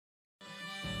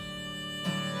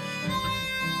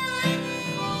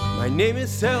My name is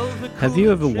Selva. Have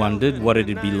you ever wondered what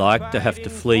it'd be like to have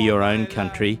to flee your own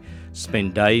country,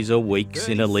 spend days or weeks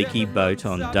in a leaky boat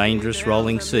on dangerous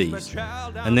rolling seas,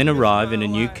 and then arrive in a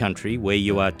new country where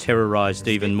you are terrorised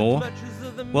even more?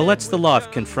 Well, that's the life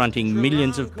confronting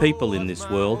millions of people in this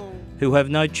world who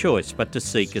have no choice but to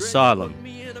seek asylum.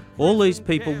 All these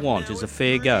people want is a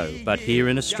fair go, but here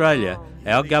in Australia,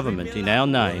 our government, in our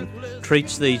name,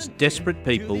 treats these desperate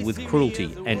people with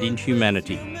cruelty and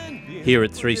inhumanity. Here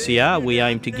at 3CR, we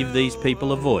aim to give these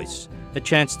people a voice, a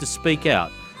chance to speak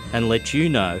out, and let you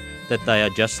know that they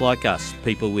are just like us,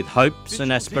 people with hopes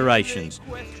and aspirations,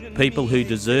 people who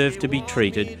deserve to be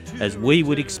treated as we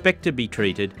would expect to be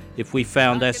treated if we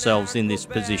found ourselves in this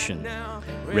position.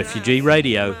 Refugee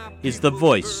Radio is the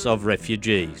voice of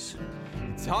refugees.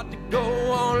 It's hard to go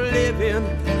on living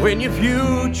when your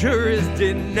future is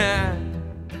denied.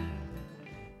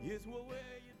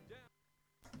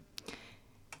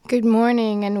 Good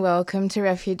morning and welcome to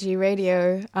Refugee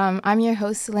Radio. I'm your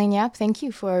host, Celine Yap. Thank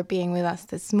you for being with us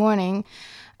this morning.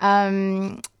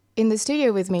 In the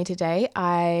studio with me today,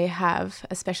 I have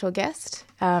a special guest,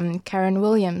 Karen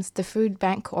Williams, the Food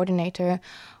Bank Coordinator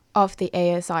of the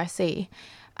ASRC.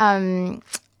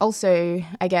 Also,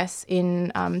 I guess,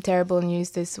 in terrible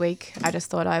news this week, I just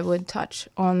thought I would touch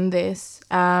on this.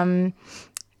 Another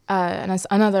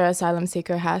asylum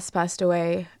seeker has passed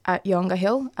away at Yongah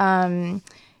Hill.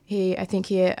 I think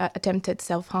he attempted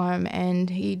self-harm and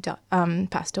he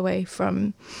passed away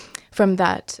from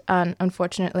that,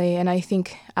 unfortunately. And I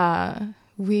think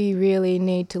we really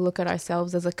need to look at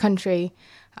ourselves as a country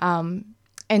and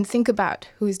think about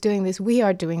who's doing this. We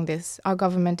are doing this. Our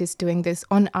government is doing this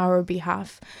on our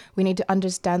behalf. We need to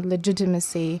understand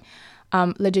legitimacy.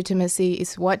 Legitimacy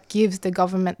is what gives the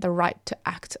government the right to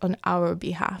act on our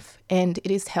behalf. And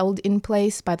it is held in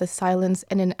place by the silence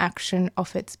and inaction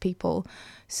of its people.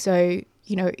 So,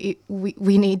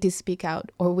 we need to speak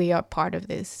out, or we are part of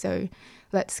this. So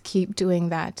let's keep doing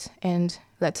that, and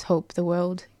let's hope the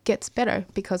world gets better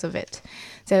because of it.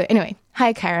 So anyway,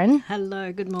 hi Karen.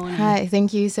 Hello, good morning. Hi,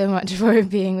 thank you so much for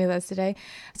being with us today.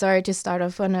 Sorry to start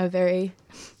off on a very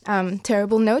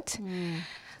terrible note.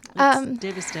 It's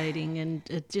devastating, and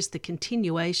just the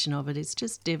continuation of it is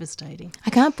just devastating. I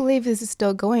can't believe this is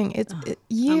still going. It's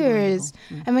years.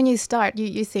 And when you start,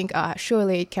 you think,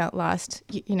 surely it can't last.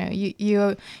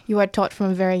 You are taught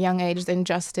from a very young age that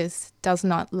injustice does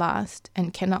not last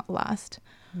and cannot last.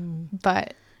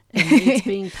 But and it's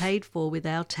being paid for with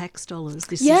our tax dollars.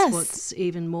 This is what's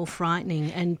even more frightening,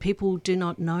 and people do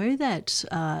not know that.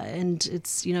 And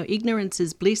it's, ignorance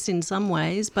is bliss in some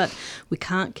ways, but we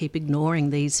can't keep ignoring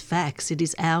these facts. It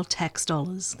is our tax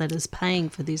dollars that is paying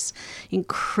for this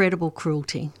incredible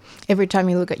cruelty. Every time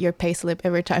you look at your payslip,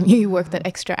 every time you work that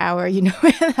extra hour, you know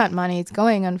where that money is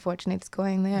going. Unfortunately, it's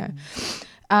going there.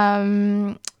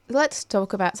 Let's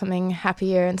talk about something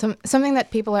happier and something that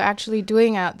people are actually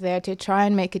doing out there to try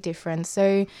and make a difference.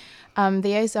 So the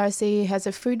ASRC has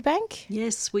a food bank?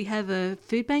 Yes, we have a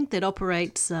food bank that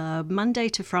operates Monday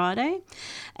to Friday,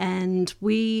 and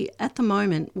at the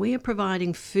moment, we are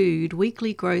providing food,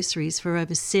 weekly groceries for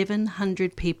over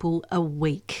 700 people a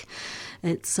week.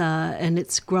 And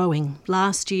it's growing.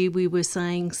 Last year we were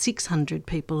saying 600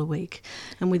 people a week,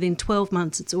 and within 12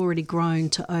 months it's already grown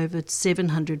to over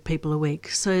 700 people a week.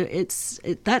 So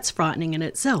that's frightening in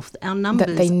itself. Our numbers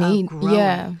that they need, are growing.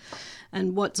 Yeah.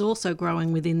 And what's also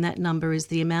growing within that number is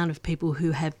the amount of people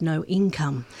who have no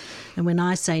income. And when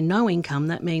I say no income,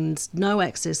 that means no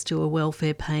access to a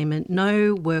welfare payment,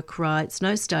 no work rights,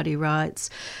 no study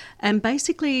rights, and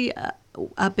basically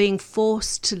are being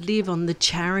forced to live on the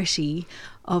charity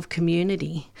of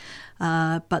community.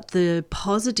 But the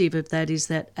positive of that is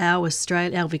that our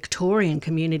Victorian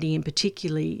community in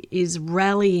particular is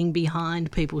rallying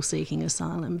behind people seeking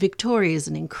asylum. Victoria is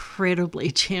an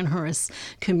incredibly generous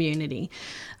community.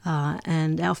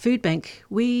 And our food bank,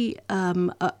 we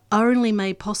are only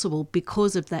made possible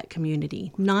because of that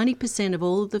community. 90% of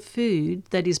all of the food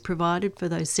that is provided for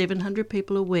those 700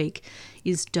 people a week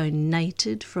is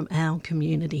donated from our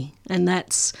community. And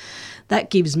that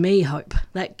gives me hope.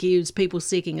 That gives people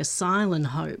seeking asylum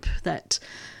hope that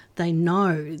they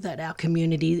know that our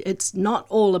community, it's not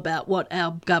all about what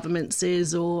our government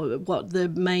says or what the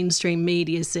mainstream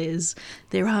media says.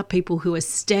 There are people who are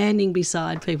standing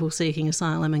beside people seeking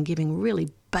asylum and giving really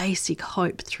basic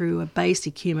hope through a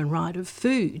basic human right of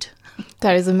food.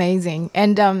 That is amazing.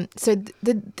 And so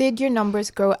did your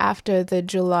numbers grow after the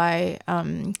July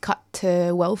cut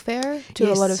to welfare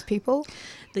to a lot of people?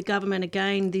 The government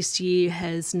again this year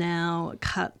is now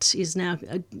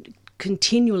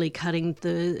continually cutting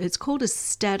it's called a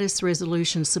status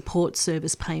resolution support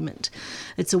service payment.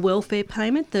 It's a welfare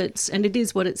payment and it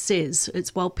is what it says.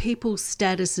 It's while people's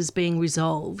status is being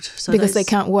resolved. So because they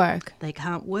can't work. They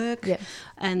can't work, Yes.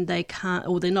 and they can't,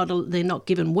 or they're not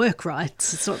given work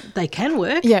rights. It's not, they can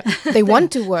work. Yeah, they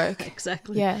want to work.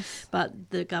 Exactly. Yes.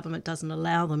 But the government doesn't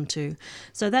allow them to.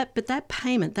 So that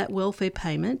payment, that welfare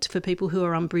payment for people who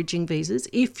are on bridging visas,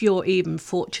 if you're even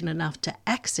fortunate enough to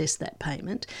access that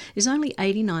payment, is only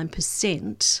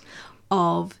 89%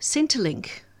 of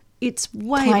Centrelink. It's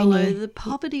way Tiny. below the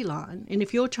poverty line. And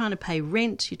if you're trying to pay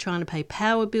rent, you're trying to pay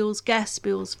power bills, gas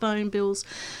bills, phone bills,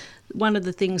 one of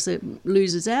the things that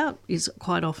loses out is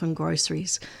quite often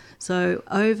groceries. So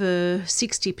over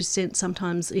 60%,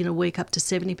 sometimes in a week up to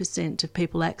 70% of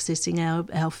people accessing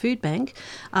our food bank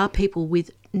are people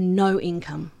with no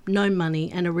income, no money,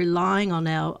 and are relying on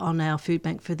our food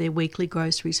bank for their weekly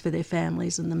groceries for their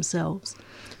families and themselves.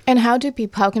 And how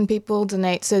can people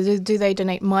donate? So do they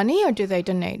donate money, or do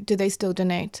they still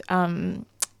donate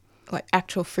like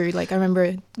actual food? Like I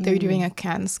remember they were doing a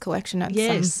cans collection at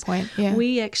some point. Yeah.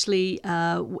 We actually,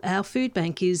 our food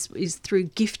bank is through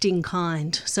gift in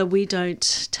kind. So we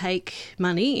don't take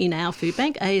money in our food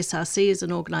bank. ASRC as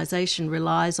an organisation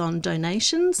relies on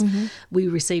donations. Mm-hmm. We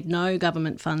receive no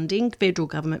government funding, federal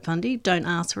government funding. Don't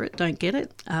ask for it, don't get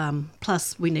it.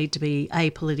 Plus we need to be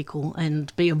apolitical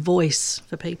and be a voice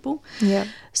for people. Yeah.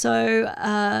 So,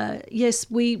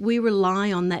 yes, we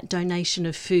rely on that donation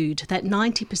of food. That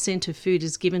 90% of food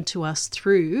is given to us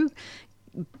through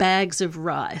bags of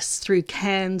rice, through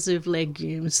cans of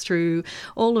legumes, through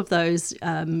all of those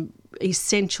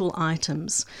essential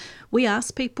items. We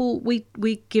ask people, we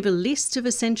give a list of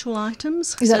essential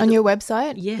items. Is that on your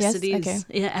website? Yes, it is. Okay.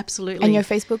 Yeah, absolutely. And your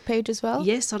Facebook page as well?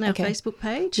 Yes, on our Facebook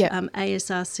page, Yep.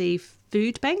 ASRC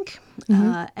Food Bank.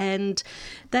 Mm-hmm. And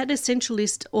that essential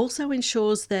list also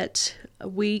ensures that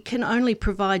we can only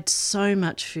provide so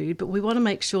much food, but we want to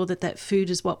make sure that that food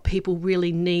is what people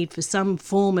really need for some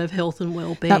form of health and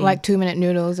well-being. Not like 2-minute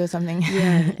noodles or something.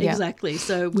 Yeah, exactly.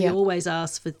 So we Yeah. always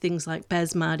ask for things like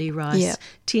basmati rice, Yeah.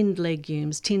 tinned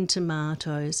legumes, tinned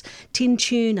tomatoes, tinned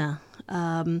tuna.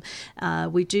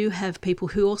 We do have people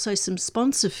who also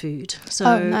sponsor food.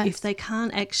 So nice. if they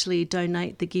can't actually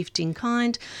donate the gift in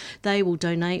kind, they will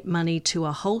donate money to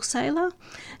a wholesaler,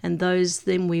 and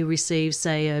then we receive,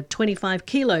 say, a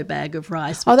 25-kilo bag of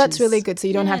rice. Oh, which that's is- really good. So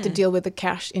you don't have to yeah. deal with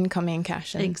the incoming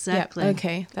cash. Exactly. Yeah,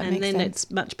 okay, that and makes then sense.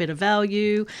 it's much better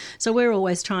value. So we're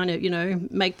always trying to,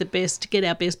 get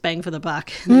our best bang for the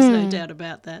buck. There's no doubt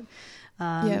about that.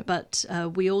 Yep. But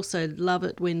we also love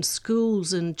it when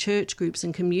schools and church groups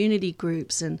and community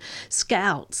groups and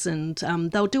scouts and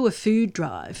they'll do a food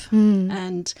drive.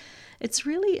 And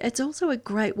it's also a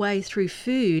great way through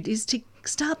food is to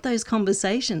start those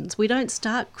conversations. We don't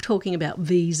start talking about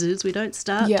visas. We don't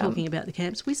start talking about the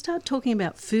camps. We start talking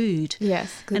about food.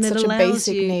 Yes, 'cause And it's it such a allows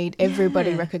basic you- need.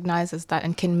 Everybody Yeah. recognises that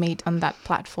and can meet on that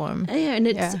platform. Yeah, and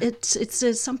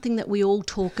it's something that we all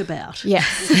talk about. Yes.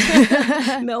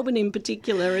 Melbourne in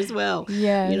particular as well.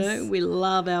 Yes. We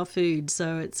love our food,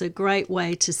 so it's a great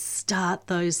way to start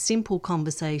those simple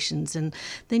conversations. And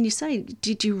then you say,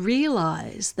 did you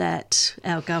realise that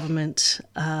our government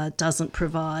doesn't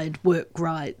provide work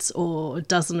rights or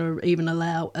doesn't even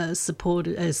allow a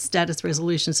status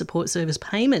resolution support service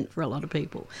payment for a lot of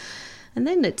people? And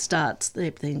then it starts, they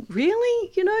think,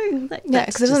 really? Yeah,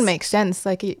 because it doesn't make sense.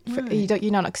 Like if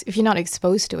you're not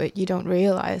exposed to it, you don't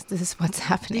realise this is what's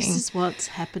happening. This is what's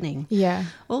happening. Yeah.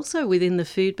 Also within the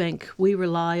food bank, we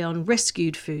rely on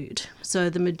rescued food. So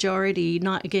the majority,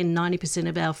 90%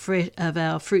 of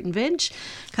our fruit and veg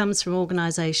comes from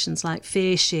organisations like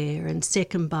Fair Share and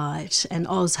Second Bite and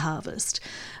Oz Harvest,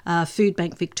 Food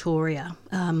Bank Victoria.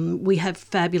 We have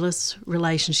fabulous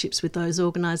relationships with those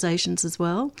organisations as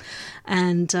well.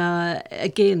 And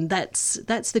again, that's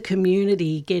the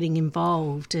community getting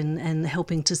involved and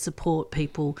helping to support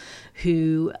people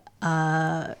who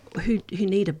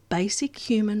need a basic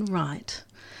human right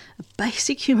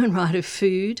of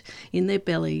food in their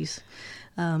bellies,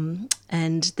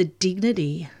 and the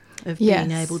dignity of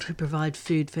being able to provide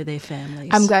food for their families.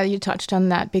 I'm glad you touched on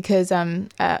that because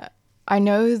I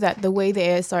know that the way the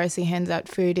ASRC hands out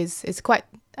food is quite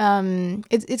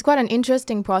it's quite an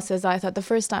interesting process. I thought the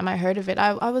first time I heard of it,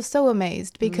 I was so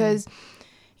amazed because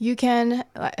you can,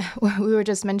 like we were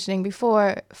just mentioning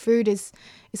before, food is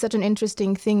such an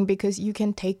interesting thing because you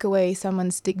can take away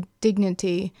someone's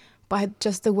dignity by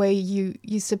just the way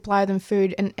you supply them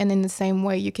food, and in the same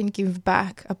way you can give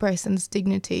back a person's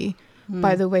dignity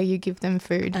by the way you give them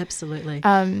food. Absolutely.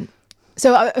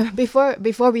 So before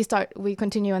we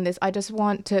continue on this, I just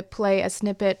want to play a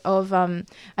snippet of an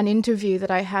interview that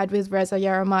I had with Reza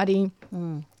Yaramadi.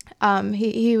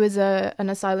 He was an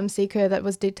asylum seeker that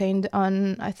was detained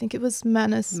on, I think it was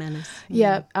Manus.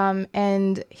 Yeah.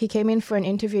 And he came in for an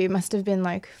interview. It must have been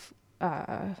like,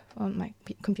 oh, my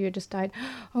computer just died.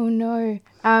 Oh no.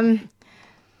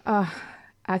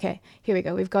 Okay, here we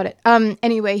go. We've got it.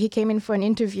 Anyway, he came in for an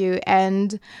interview,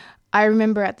 and I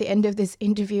remember at the end of this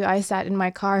interview, I sat in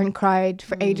my car and cried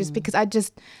for ages, because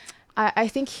I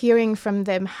think hearing from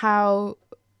them how,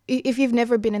 if you've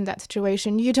never been in that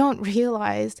situation, you don't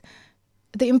realize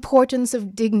the importance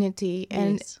of dignity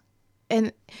and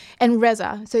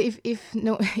Reza. So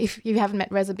if you haven't met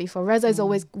Reza before, Reza is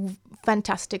always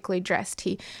fantastically dressed.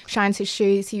 He shines his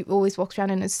shoes. He always walks around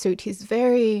in a suit. He's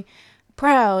very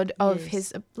proud of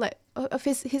his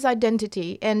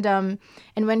identity, and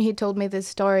when he told me this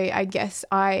story, I guess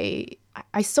I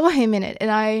saw him in it, and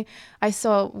I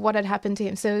saw what had happened to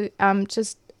him. So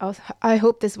I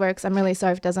hope this works. I'm really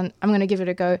sorry if it doesn't. I'm going to give it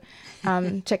a go.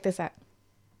 Check this out.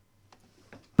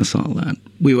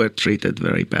 We were treated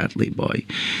very badly by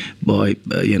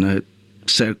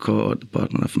Serco,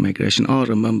 Department of Immigration. I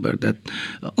remember that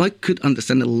I could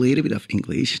understand a little bit of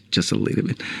English, just a little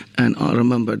bit, and I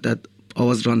remember that I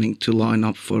was running to line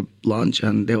up for lunch,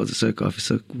 and there was a Serco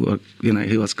officer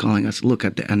he was calling us, look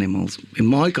at the animals. In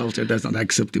my culture, that's not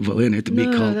acceptable, to be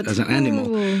called as an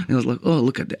animal. And I was like, oh,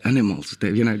 look at the animals.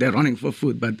 They're running for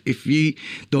food, but if you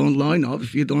don't line up,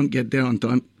 if you don't get there on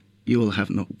time, you will have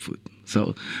no food.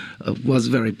 So it was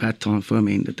a very bad time for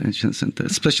me in the detention center,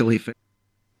 especially if...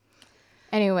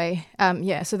 Anyway,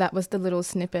 so that was the little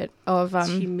snippet of... it's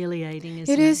humiliating,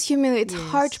 isn't it? It is humiliating. It's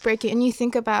heartbreaking. And you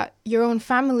think about your own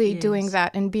family doing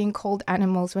that and being called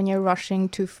animals when you're rushing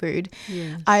to food.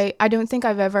 Yes. I don't think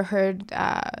I've ever heard,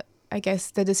 I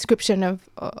guess, the description of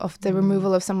the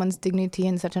removal of someone's dignity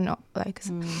in such in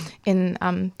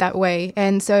that way.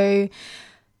 And so...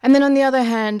 And then on the other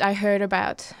hand, I heard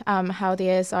about how the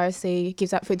ASRC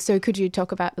gives out food. So could you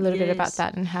talk about a little bit about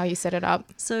that and how you set it up?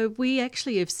 So we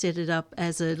actually have set it up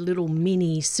as a little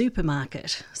mini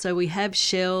supermarket. So we have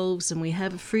shelves and we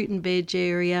have a fruit and veg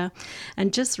area.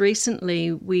 And just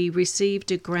recently we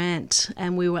received a grant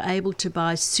and we were able to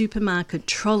buy supermarket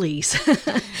trolleys.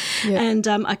 And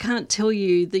I can't tell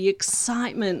you the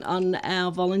excitement on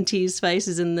our volunteers'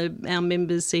 faces and our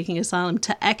members seeking asylum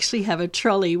to actually have a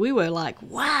trolley. We were like,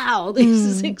 wow, this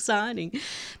is exciting,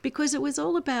 because it was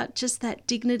all about just that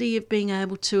dignity of being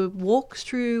able to walk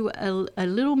through a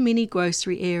little mini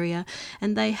grocery area,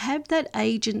 and they have that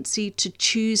agency to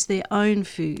choose their own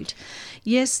food.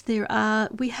 Yes,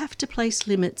 we have to place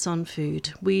limits on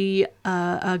food. We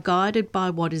are guided by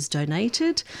what is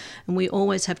donated, and we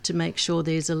always have to make sure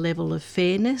there's a level of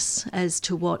fairness as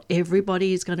to what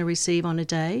everybody is going to receive on a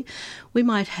day. We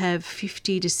might have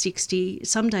 50 to 60,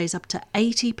 some days up to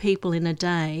 80 people in a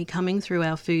day coming through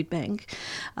our food bank,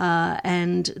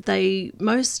 and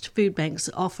most food banks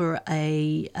offer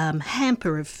a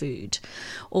hamper of food,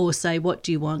 or say, what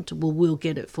do you want? Well, we'll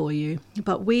get it for you.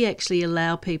 But we actually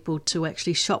allow people to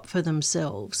actually shop for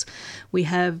themselves. We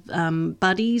have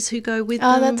buddies who go with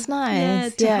them. Oh, that's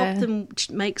nice. To help them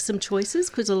make some choices,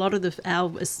 because a lot of our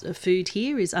food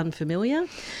here is unfamiliar.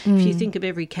 If you think of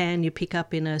every can you pick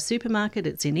up in a supermarket,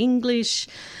 it's in English.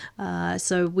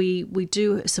 So we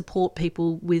do support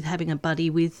people with having a buddy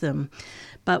with them.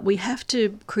 But we have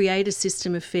to create a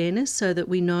system of fairness so that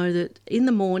we know that in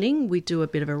the morning we do a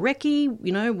bit of a recce,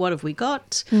 what have we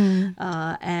got?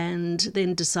 And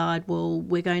then decide, well,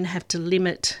 we're going to have to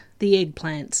limit the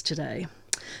eggplants today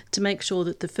to make sure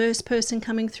that the first person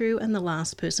coming through and the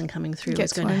last person coming through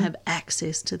is going to have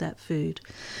access to that food.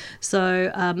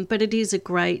 So, but it is a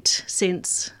great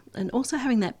sense, and also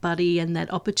having that buddy and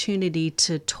that opportunity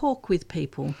to talk with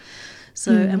people.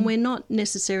 So, and we're not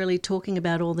necessarily talking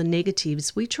about all the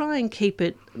negatives. We try and keep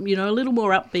it, a little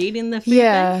more upbeat in the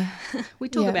feedback. We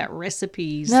talk about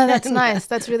recipes. No, that's nice.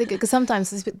 That's really good, because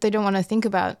sometimes they don't want to think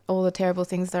about all the terrible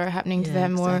things that are happening to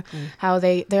them, or how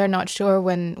they're not sure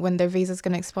when their visa's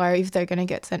going to expire, if they're going to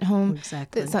get sent home.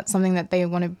 Exactly. It's not something that they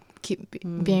want to keep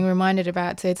being reminded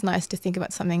about. So it's nice to think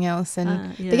about something else,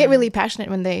 and they get really passionate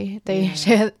when they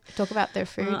talk about their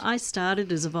food. I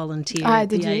started as a volunteer at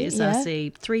the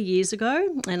ASRC 3 years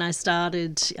ago, and I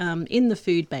started in the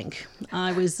food bank.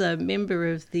 I was a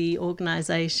member of the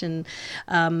organisation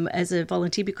as a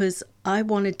volunteer because I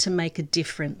wanted to make a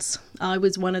difference. I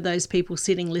was one of those people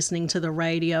sitting listening to the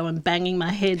radio and banging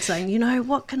my head saying, you know,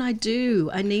 what can I do?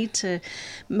 I need to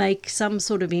make some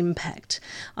sort of impact.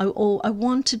 I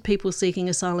wanted people seeking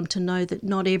asylum to know that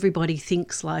not everybody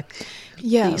thinks like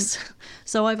this.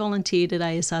 So I volunteered at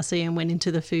ASRC and went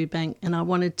into the food bank, and I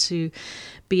wanted to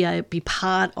be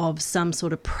part of some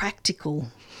sort of practical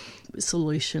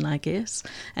solution, I guess,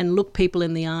 and look people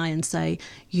in the eye and say,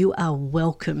 you are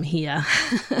welcome here.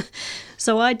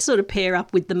 So I'd sort of pair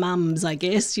up with the mums, I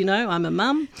guess, you know, I'm a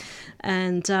mum,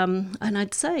 and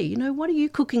I'd say, you know, what are you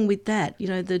cooking with that? You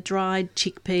know, the dried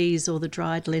chickpeas or the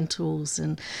dried lentils,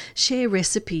 and share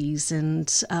recipes,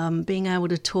 and being able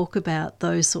to talk about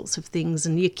those sorts of things,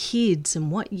 and your kids,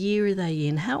 and what year are they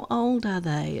in, how old are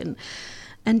they,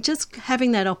 and just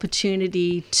having that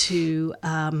opportunity to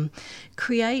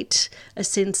create a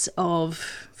sense of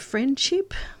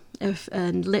friendship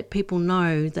and let people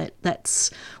know that that's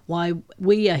why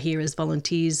we are here as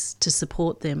volunteers, to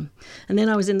support them. And then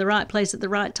I was in the right place at the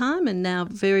right time, and now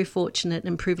very fortunate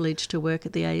and privileged to work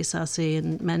at the ASRC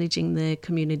and managing their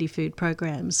community food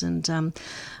programs. And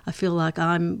I feel like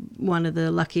I'm one of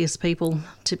the luckiest people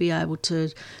to be able to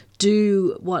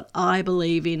do what I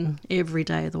believe in every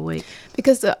day of the week.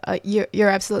 Because you're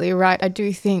absolutely right. I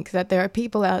do think that there are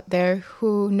people out there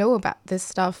who know about this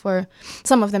stuff, or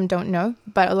some of them don't know,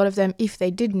 but a lot of them, if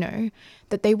they did know,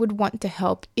 that they would want to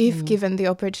help if given the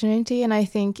opportunity. And I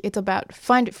think it's about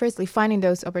finding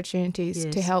those opportunities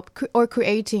to help, or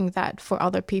creating that for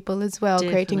other people as well.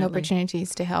 Definitely. Creating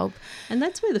opportunities to help. And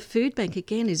that's where the food bank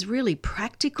again is really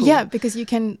practical. Yeah, because you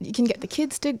can get the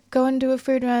kids to go and do a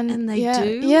food run, and they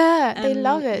do. Yeah, they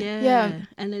love it. Yeah.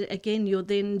 And again, you're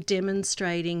then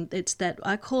demonstrating, it's that,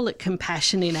 I call it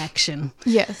compassion in action.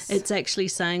 Yes. It's actually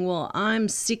saying, well, I'm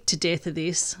sick to death of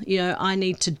this. You know, I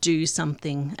need to do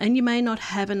something. And you may not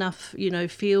have enough, you know,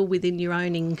 feel within your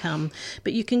own income,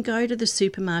 but you can go to the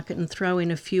supermarket and throw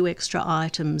in a few extra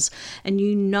items, and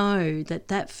you know that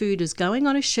that food is going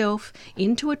on a shelf,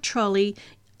 into a trolley,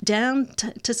 down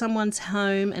to someone's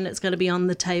home, and it's going to be on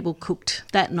the table cooked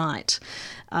that night.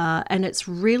 And it's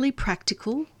really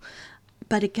practical.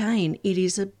 But again, it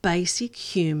is a basic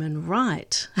human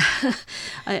right.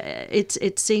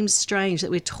 It seems strange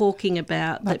that we're talking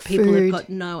about that people food. have got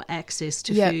no access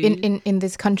to food. in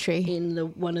this country. In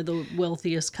one of the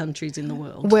wealthiest countries in the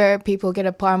world. Where people get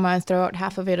a parma and throw out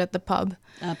half of it at the pub.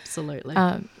 Absolutely.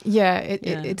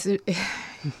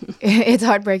 It's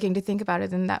heartbreaking to think about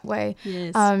it in that way.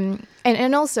 Yes.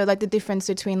 And also like the difference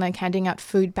between like handing out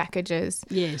food packages.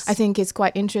 Yes. I think is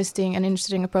quite interesting, an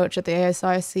interesting approach that the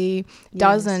ASRC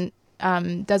doesn't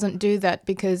do that,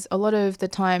 because a lot of the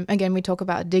time, again, we talk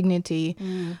about dignity,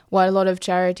 what a lot of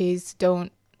charities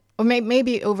don't, or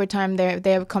maybe over time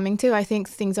they're coming to. I think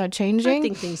things are changing. I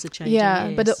think things are changing,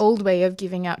 yes. But the old way of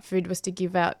giving out food was to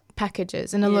give out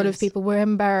packages, and a lot of people were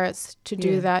embarrassed to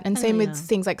do that. And same with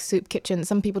things like soup kitchens.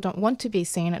 Some people don't want to be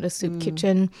seen at a soup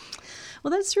kitchen. Well,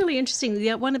 that's really interesting.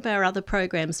 One of our other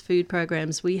programs, food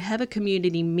programs, we have a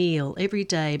community meal every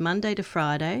day, Monday to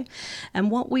Friday.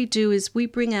 And what we do is we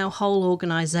bring our whole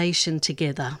organisation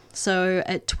together. So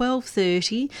at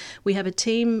 12:30, we have a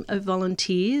team of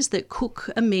volunteers that cook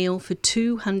a meal for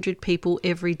 200 people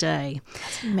every day.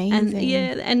 That's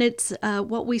amazing. And it's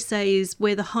what we say is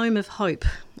we're the home of hope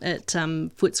at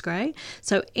Footscray.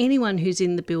 So anyone who's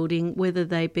in the building, whether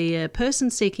they be a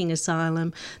person seeking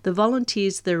asylum, the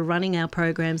volunteers that are running our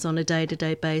programs on a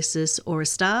day-to-day basis, or a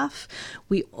staff,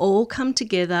 we all come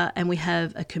together and we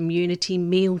have a community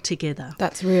meal together.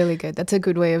 That's really good. That's a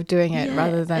good way of doing it,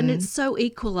 rather than... And it's so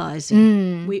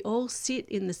equalising. We all sit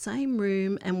in the same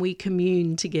room and we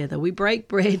commune together. We break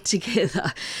bread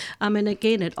together. And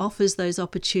again, it offers those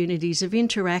opportunities of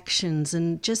interactions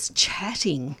and just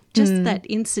chatting, just that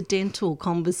incidental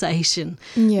conversation,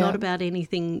 not about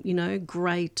anything, you know,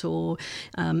 great or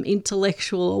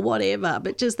intellectual or whatever,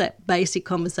 but just that basic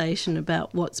conversation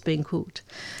about what's being cooked.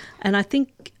 And I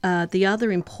think the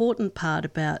other important part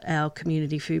about our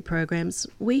community food programs,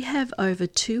 we have over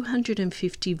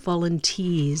 250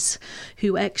 volunteers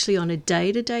who actually on a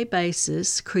day-to-day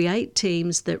basis create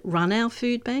teams that run our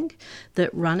food bank,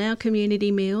 that run our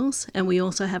community meals, and we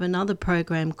also have another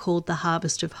program called the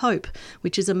Harvest of Hope,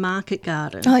 which is a market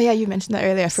garden. Oh, yeah, you mentioned that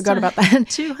earlier. I forgot about that.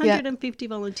 250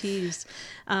 volunteers.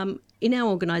 in our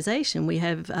organisation, we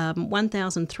have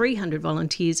 1,300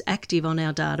 volunteers active on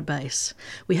our database.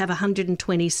 We have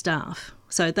 120 staff.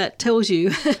 So that tells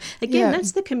you, again,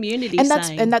 that's the community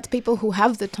and that's people who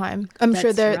have the time. I'm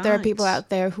sure there are right. people out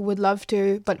there who would love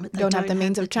to, but don't have the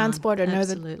means of transport or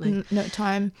Absolutely. no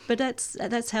time. But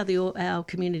that's how our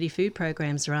community food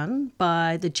programs run,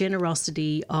 by the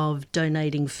generosity of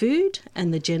donating food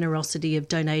and the generosity of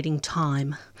donating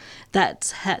time.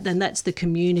 That's the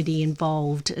community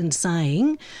involved in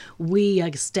saying, we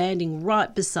are standing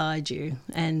right beside you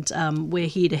and we're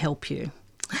here to help you.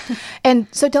 And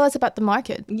so tell us about the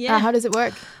market. Yeah. How does it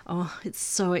work? Oh, it's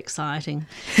so exciting.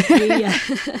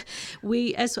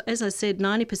 We as I said,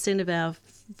 90% of our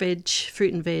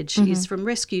fruit and veg is from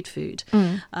rescued food.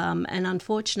 And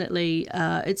unfortunately,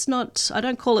 it's not, I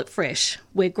don't call it fresh.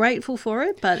 We're grateful for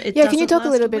it, but it doesn't can you talk a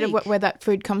last little bit week. of where that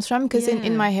food comes from? Because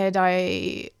in my head,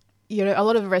 a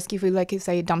lot of rescue food, like you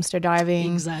say, dumpster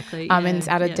diving. Exactly. And it's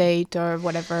out of date or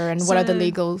whatever. And what are the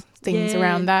legal things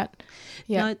around that?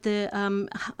 Yeah. No,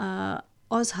 the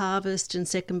Oz Harvest and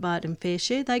Second Bite and Fair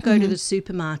Share, they go to the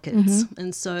supermarkets,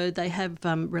 and so they have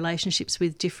relationships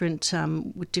with different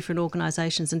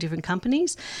organisations and different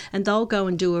companies, and they'll go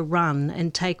and do a run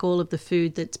and take all of the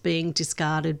food that's being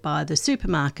discarded by the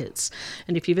supermarkets.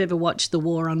 And if you've ever watched The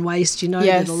War on Waste, you know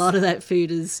that a lot of that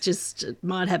food is just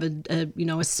might have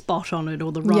a spot on it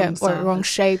or the wrong size. Or wrong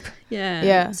shape.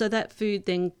 Yeah. So that food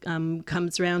then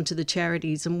comes round to the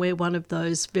charities, and we're one of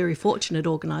those very fortunate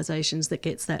organisations that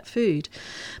gets that food.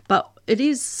 But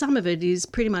some of it is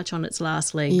pretty much on its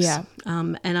last legs. Yeah.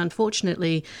 And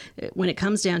unfortunately, when it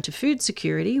comes down to food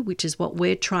security, which is what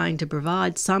we're trying to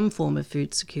provide, some form of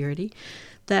food security,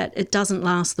 that it doesn't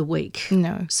last the week.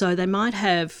 No. So they might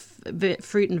have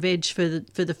fruit and veg for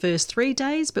the first 3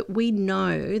 days, but we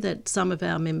know that some of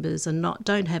our members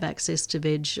don't have access to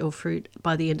veg or fruit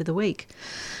by the end of the week.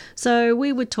 So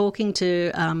we were talking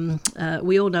to,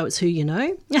 we all know it's who you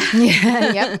know.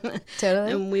 Yep,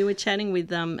 totally. And we were chatting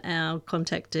with our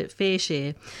contact at Fair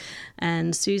Share,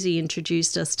 and Susie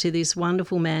introduced us to this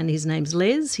wonderful man. His name's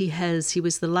Les. He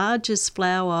was the largest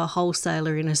flour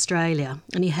wholesaler in Australia,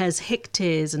 and he has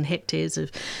hectares and hectares of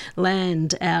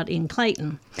land out in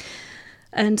Clayton.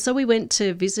 And so we went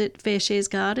to visit Fair Share's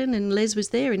garden, and Les was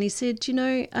there, and he said, do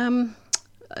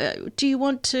you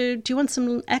want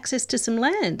some access to some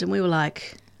land? And we were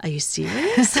like, are you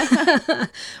serious?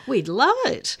 We'd love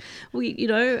it.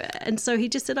 And so he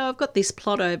just said, I've got this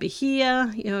plot over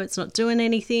here, it's not doing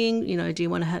anything, do you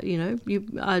want to have,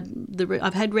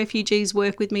 I've had refugees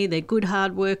work with me, they're good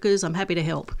hard workers, I'm happy to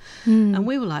help. And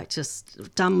we were like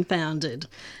just dumbfounded.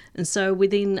 And so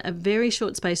within a very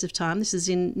short space of time, this is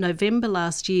in November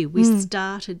last year, we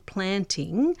started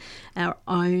planting our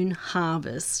own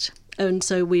harvest. And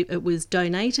so it was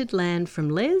donated land from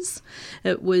Les,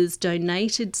 it was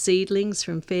donated seedlings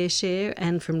from Fair Share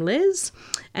and from Les,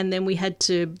 and then we had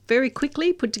to very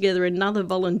quickly put together another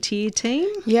volunteer team.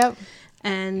 Yep.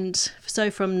 And so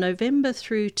from November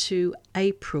through to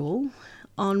April,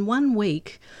 on 1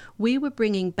 week, we were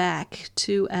bringing back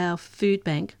to our food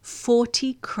bank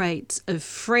 40 crates of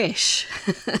fresh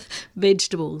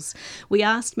vegetables. We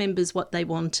asked members what they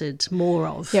wanted more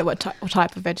of. Yeah, what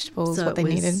type of vegetables, so what they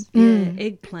needed.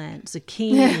 Eggplant,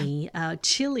 zucchini,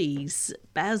 chilies,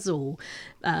 basil,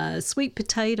 sweet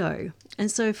potato.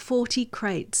 And so 40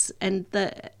 crates. And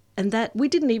that we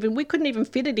couldn't even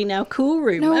fit it in our cool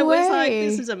room. No it way. was like,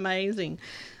 this is amazing.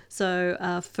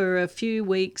 So for a few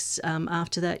weeks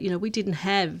after that, we didn't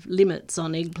have limits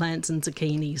on eggplants and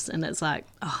zucchinis, and it's like,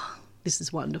 oh, this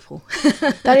is wonderful.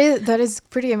 That is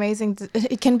pretty amazing.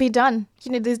 It can be done.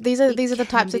 These are the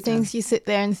types of things you sit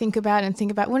there and think about.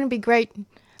 Wouldn't it be great?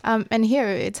 And here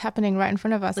it's happening right in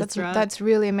front of us. That's right. That's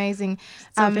really amazing.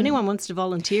 So if anyone wants to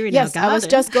volunteer in our garden. Yes, I was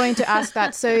just going to ask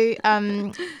that. So,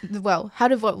 how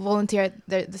to volunteer,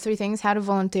 the three things, how to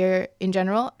volunteer in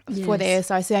general for the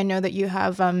ASRC. I know that you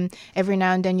have every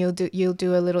now and then you'll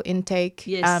do a little intake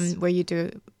where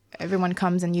everyone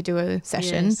comes and you do a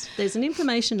session. Yes. There's an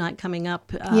information night coming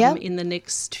up in the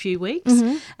next few weeks,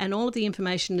 and all of the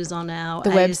information is on our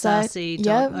asrc.org.au.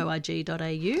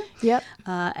 Yep.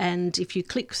 And if you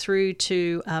click through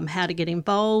to how to get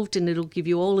involved, and it'll give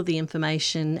you all of the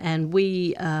information. And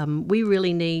we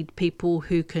really need people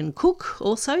who can cook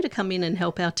also to come in and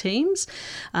help our teams,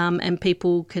 and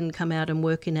people can come out and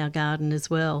work in our garden as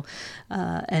well.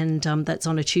 And that's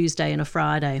on a Tuesday and a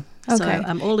Friday. Okay.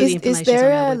 So all of the information is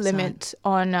there on our a website. limit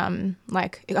on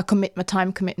like a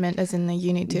time commitment, as in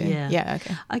you need to? Yeah.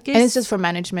 Okay. I And it's guess just for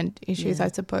management issues, Yeah. I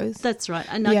suppose. that's right.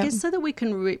 And Yeah. I guess so that we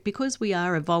can, because we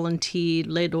are a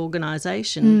volunteer-led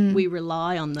organisation, we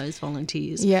rely on those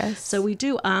volunteers. Yes. So we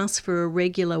do ask for a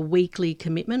regular weekly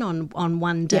commitment on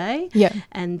one day. Yeah.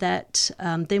 And that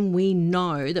then we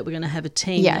know that we're going to have a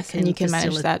team. Yes, that and you can manage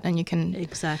facilitate- that, and you can.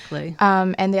 Exactly.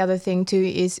 And the other thing too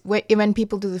is when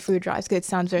people do the food drives, 'cause it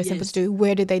sounds very simple Yes. to do.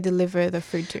 Where do they deliver the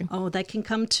food to? Oh, they can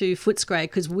come to Footscray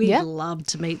because we'd Yeah. love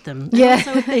to meet them. Yeah. And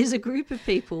also, if there's a group of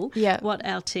people, Yeah. what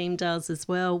our team does as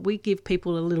well, we give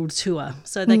people a little tour.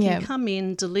 So they can Yeah. come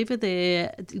in, deliver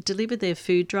their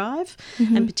food drive,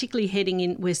 Mm-hmm. and particularly heading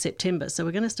in, we're September, so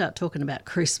we're going to start talking about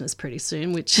Christmas pretty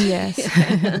soon, which Yes.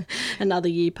 another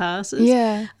year passes.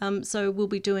 Yeah. So we'll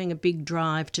be doing a big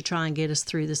drive to try and get us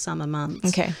through the summer months.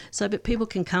 Okay. So that people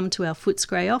can come to our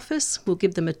Footscray office, we'll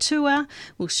give them a tour,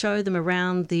 we'll show them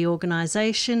around the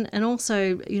organisation, and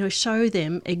also, show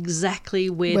them exactly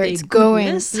where their it's going.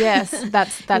 goodness Yes,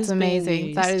 that's is being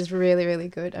amazing. That used. is really, really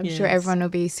good. I'm sure Yes. everyone will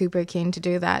be super keen to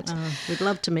do that. We'd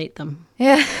love to meet them.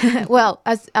 Yeah. Well,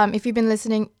 as if you've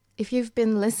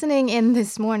been listening in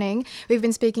this morning, we've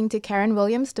been speaking to Karen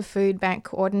Williams, the food bank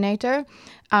coordinator.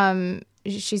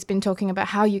 She's been talking about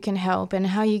how you can help and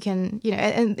how you can,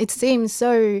 and it seems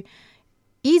so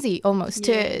easy almost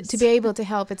Yes. to be able to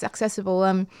help. It's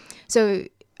accessible. So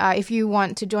if you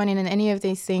want to join in any of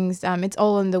these things, it's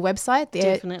all on the website, the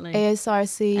Definitely.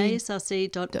 ASRC.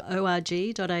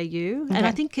 ASRC.org.au. And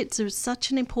I think it's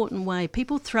such an important way.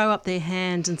 People throw up their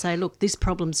hand and say, look, this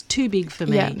problem's too big for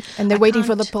me. Yeah, and they're I waiting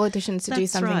for the can't- politicians to do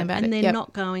That's something right. about and it. they're Yep.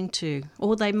 not going to.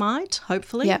 Or they might,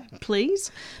 hopefully, Yeah.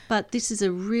 please. But this is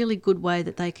a really good way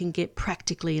that they can get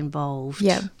practically involved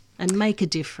Yeah. and make a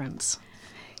difference.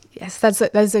 Yes, that's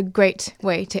a great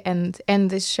way to end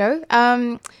this show.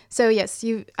 So yes,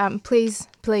 you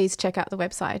please check out the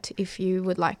website if you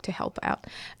would like to help out.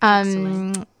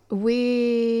 Excellent.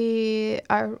 We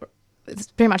are it's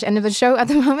pretty much end of the show at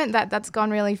the moment. That's gone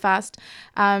really fast.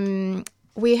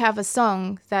 We have a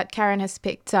song that Karen has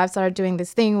picked. So I've started doing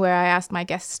this thing where I asked my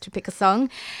guests to pick a song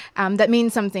that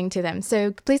means something to them.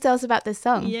 So please tell us about this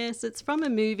song. Yes, it's from a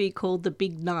movie called The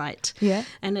Big Night. Yeah.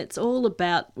 And it's all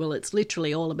about, it's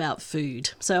literally all about food.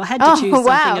 So I had to choose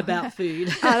wow. something about food.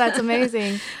 Oh, that's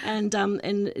amazing. And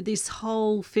this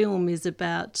whole film is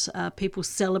about people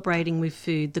celebrating with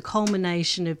food, the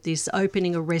culmination of this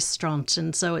opening a restaurant.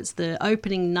 And so it's the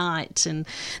opening night and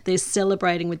they're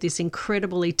celebrating with this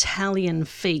incredible Italian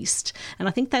feast. And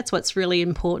I think that's what's really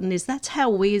important, is that's how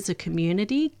we as a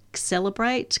community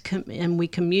celebrate and we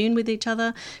commune with each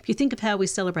other. If you think of how we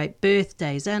celebrate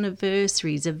birthdays,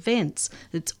 anniversaries, events,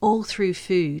 it's all through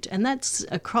food, and that's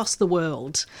across the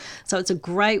world. So it's a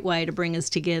great way to bring us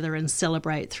together and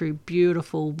celebrate through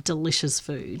beautiful, delicious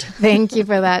food. Thank you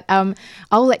for that.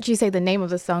 I'll let you say the name of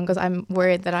the song because I'm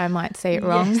worried that I might say it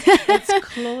wrong. Yes, it's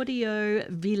Claudio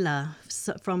Villa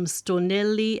from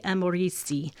Stornelli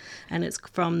Amorisi, and it's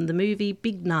from the movie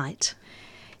Big Night.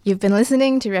 You've been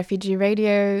listening to Refugee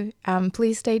Radio.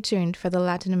 Please stay tuned for the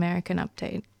Latin American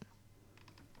update.